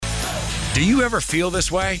Do you ever feel this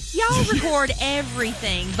way? Y'all record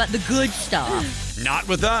everything but the good stuff. Not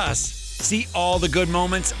with us. See all the good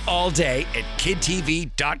moments all day at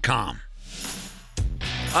kidtv.com.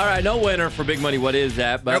 All right, no winner for Big Money. What is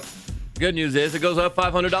that? But good news is it goes up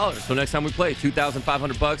 $500. So next time we play,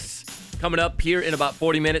 $2,500 coming up here in about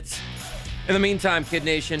 40 minutes. In the meantime, Kid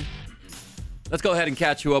Nation, let's go ahead and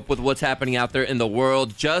catch you up with what's happening out there in the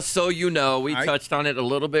world. Just so you know, we touched on it a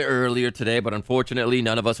little bit earlier today, but unfortunately,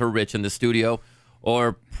 none of us are rich in the studio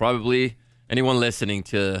or probably anyone listening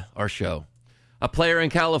to our show. A player in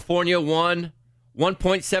California won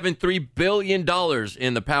 $1.73 billion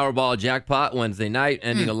in the Powerball jackpot Wednesday night,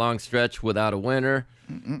 ending a long stretch without a winner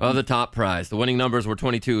of the top prize. The winning numbers were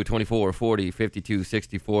 22, 24, 40, 52,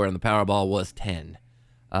 64, and the Powerball was 10.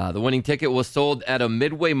 The winning ticket was sold at a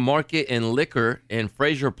Midway Market and Liquor in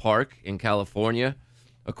Fraser Park in California,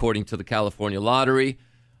 according to the California Lottery.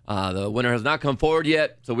 The winner has not come forward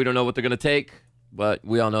yet, so we don't know what they're going to take, but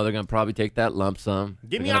we all know they're going to probably take that lump sum.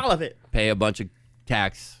 Give me all of it. Pay a bunch of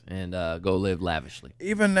tax and go live lavishly.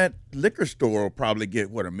 Even that liquor store will probably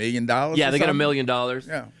get, what, $1 million? Yeah, they get $1 million.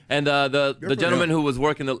 Yeah. And the gentleman who was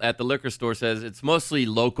working at the liquor store says it's mostly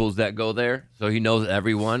locals that go there, so he knows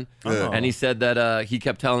everyone. Good. And he said that he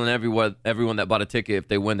kept telling everyone that bought a ticket, if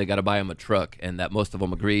they win, they got to buy him a truck, and that most of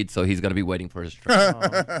them agreed, so he's going to be waiting for his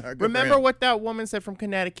truck. Remember what that woman said from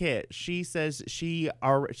Connecticut? She says she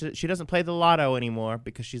doesn't play the lotto anymore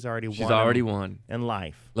because she's already won in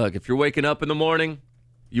life. Look, if you're waking up in the morning,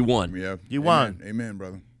 you won. Yeah, you won. Amen,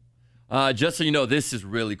 brother. Just so you know, this is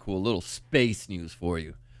really cool. A little space news for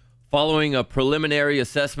you. Following a preliminary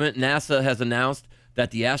assessment, NASA has announced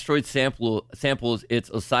that the asteroid samples its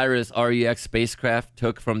OSIRIS-REx spacecraft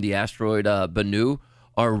took from the asteroid Bennu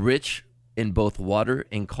are rich in both water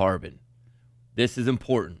and carbon. This is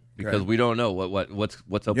important because we don't know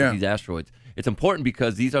what's up with these asteroids. It's important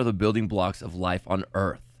because these are the building blocks of life on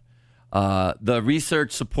Earth. The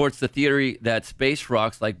research supports the theory that space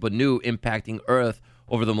rocks like Bennu impacting Earth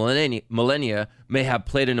over the millennia may have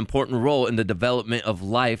played an important role in the development of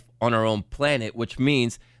life on our own planet, which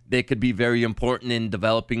means they could be very important in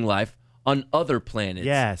developing life on other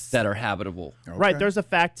planets that are habitable. Okay. Right. There's a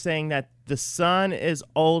fact saying that the sun is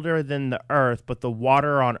older than the Earth, but the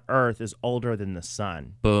water on Earth is older than the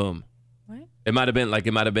sun. Boom. What? It might have been like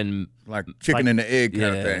chicken and the egg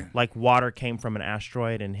kind of thing. Like water came from an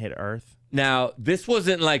asteroid and hit Earth. Now, this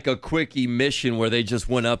wasn't like a quickie mission where they just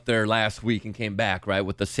went up there last week and came back, right,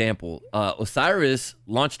 with the sample. OSIRIS,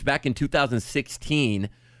 launched back in 2016,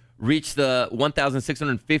 reached the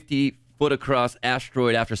 1,650-foot-across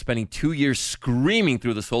asteroid after spending 2 years screaming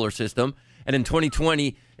through the solar system. And in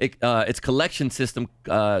 2020, its collection system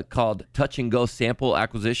called Touch-and-Go Sample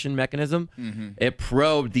Acquisition Mechanism, it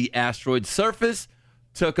probed the asteroid's surface,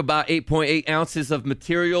 took about 8.8 ounces of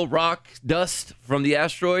material, rock, dust from the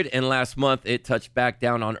asteroid, and last month it touched back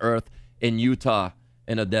down on Earth in Utah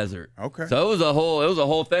in a desert. Okay. So it was a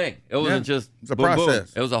whole thing. It wasn't just it's a boom,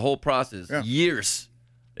 process. boom. It was a whole process. Yeah. Years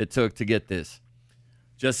it took to get this.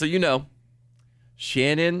 Just so you know,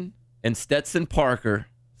 Shannon and Stetson Parker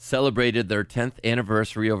celebrated their 10th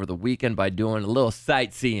anniversary over the weekend by doing a little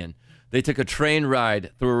sightseeing. They took a train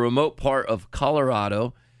ride through a remote part of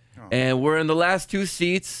Colorado, and we're in the last two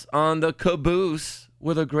seats on the caboose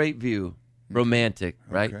with a great view. Romantic,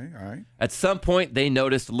 right? Okay, all right. At some point, they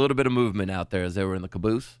noticed a little bit of movement out there as they were in the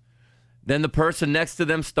caboose. Then the person next to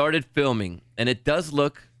them started filming, and it does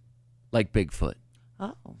look like Bigfoot.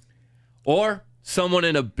 Oh. Or someone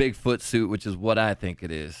in a Bigfoot suit, which is what I think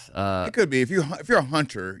it is. It could be. If you're a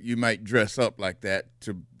hunter, you might dress up like that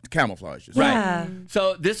to camouflage yourself. Yeah. Right.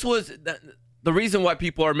 So this was the reason why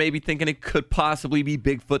people are maybe thinking it could possibly be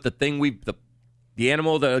Bigfoot, the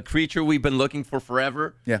animal, the creature we've been looking for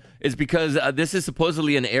forever, is because this is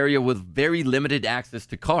supposedly an area with very limited access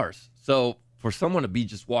to cars. So for someone to be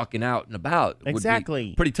just walking out and about would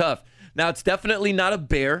be pretty tough. Now, it's definitely not a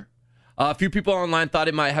bear. A few people online thought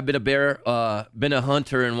it might have been a bear, been a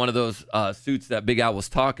hunter in one of those suits that Big Al was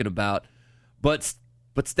talking about. But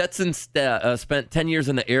Stetson spent 10 years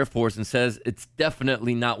in the Air Force and says it's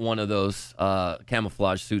definitely not one of those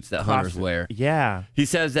camouflage suits that hunters wear. Yeah. He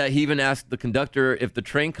says that he even asked the conductor if the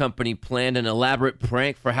train company planned an elaborate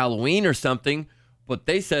prank for Halloween or something, but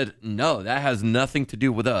they said, no, that has nothing to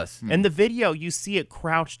do with us. In the video, you see it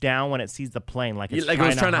crouch down when it sees the plane, like it's it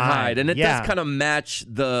was trying to hide. And it does kind of match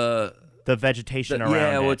the vegetation around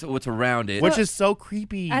it. Yeah, what's around it. Which is so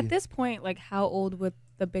creepy. At this point, like, how old would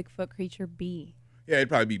the Bigfoot creature be? Yeah, it'd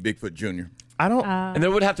probably be Bigfoot Jr. I don't... and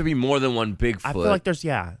there would have to be more than one Bigfoot. I feel like there's,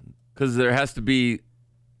 because there has to be...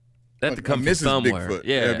 They have to come from somewhere. Bigfoot.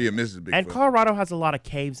 Yeah. There'd be a Mrs. Bigfoot. And Colorado has a lot of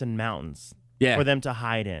caves and mountains. for them to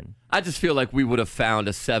hide in. I just feel like we would have found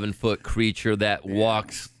a 7-foot creature that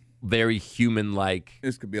walks very human-like.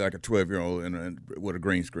 This could be like a 12-year-old with a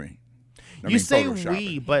green screen. You say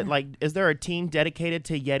we, but like, is there a team dedicated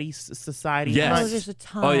to Yeti Society? Yes. Oh, there's a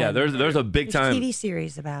ton. Oh yeah, there's a big There's time TV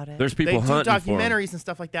series about it. There's people they do hunting for 'em. documentaries and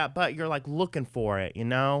stuff like that, but you're like looking for it, you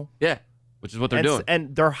know? Yeah, which is what they're doing.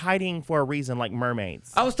 And they're hiding for a reason, like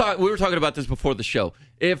mermaids. We were talking about this before the show.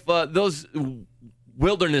 If those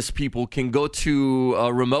wilderness people can go to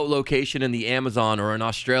a remote location in the Amazon or in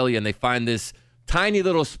Australia and they find this tiny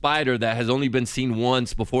little spider that has only been seen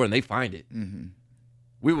once before and they find it,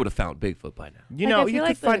 we would have found Bigfoot by now. You Like, know, I you feel could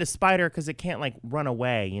like find a spider because it can't like run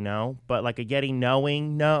away, you know? But like a Yeti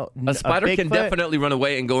knowing, A spider can Bigfoot- definitely run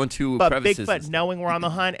away and go into But crevices. Bigfoot knowing we're on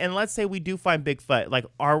the hunt, and let's say we do find Bigfoot, like,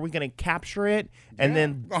 are we going to capture it and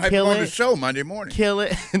then We're gonna have kill him on the it, show Monday morning. kill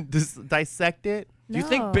it, and dissect it? Do you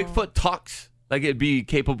think No. Bigfoot talks? Like it'd be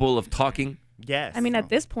capable of talking? Yes. I mean, at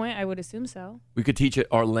this point, I would assume so. We could teach it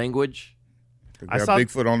our language? We I got saw-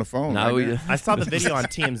 Bigfoot on the phone. No, right now. I saw the video on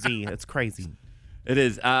TMZ. It's crazy. It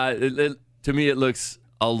is. To me, it looks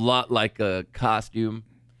a lot like a costume.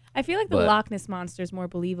 I feel like the But- Loch Ness monster is more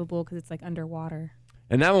believable because it's like underwater.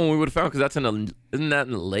 And that one we would have found because that's isn't that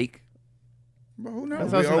in a lake? But who knows?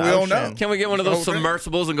 That's We also the don't know. ocean. Can we get one of The those whole thing.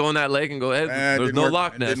 submersibles and go in that lake and go, hey, It there's didn't no work-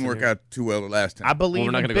 Loch Ness. It didn't in work here. out too well the last time. I believe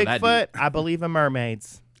we're not in gonna go that Bigfoot. deep. I believe in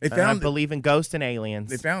mermaids. They and I found it. believe in ghosts and aliens.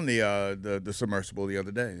 They found the submersible the other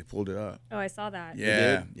day. They pulled it up. Oh, I saw that.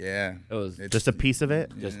 Yeah, yeah. It was It's Just a piece of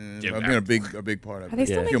it. just I've been a big part of it. Are they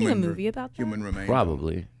still making a Human- movie about that? Human remains.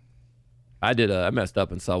 probably. I messed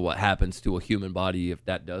up and saw what happens to a human body if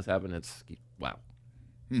that does happen. It's wow.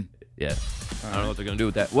 Yeah. I don't know what they're gonna do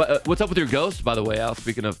with that. What's up with your ghost, by the way, Al?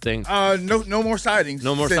 Speaking of things, No more sightings.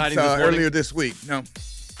 No more since, sightings this morning? earlier this week. No.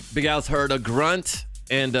 Big Al's heard a grunt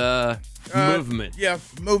and movement Yeah,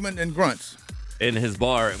 movement and grunts. in his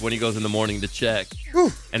bar when he goes in the morning to check,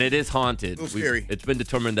 Whew. and it is haunted. A little scary. It's been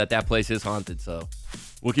determined that place is haunted, so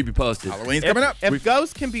we'll keep you posted. Halloween's coming up. If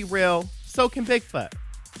ghosts can be real, so can Bigfoot.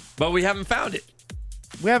 But we haven't found it.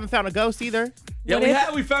 We haven't found a ghost either. Yeah, What we if-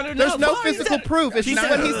 have. We found it. There's now. no Fine, he physical said it. proof. It's He just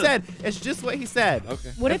said what he it. said. It's just what he said.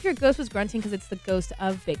 Okay. What if your ghost was grunting because it's the ghost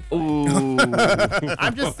of Bigfoot? Ooh.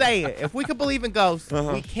 I'm just saying, if we can believe in ghosts,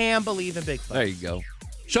 we can believe in Bigfoot. There you go.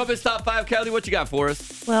 Showbiz Top 5, Kelly, what you got for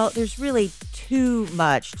us? Well, there's really too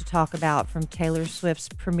much to talk about from Taylor Swift's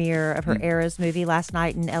premiere of her Eras movie last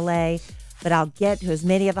night in L.A., but I'll get to as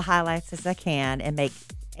many of the highlights as I can and make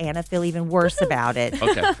Anna feel even worse about it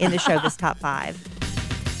Okay. in the Showbiz Top 5.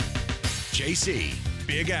 JC,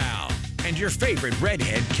 Big Al, and your favorite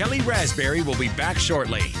redhead, Kelly Raspberry, will be back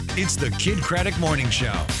shortly. It's the Kid Craddock Morning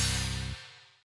Show.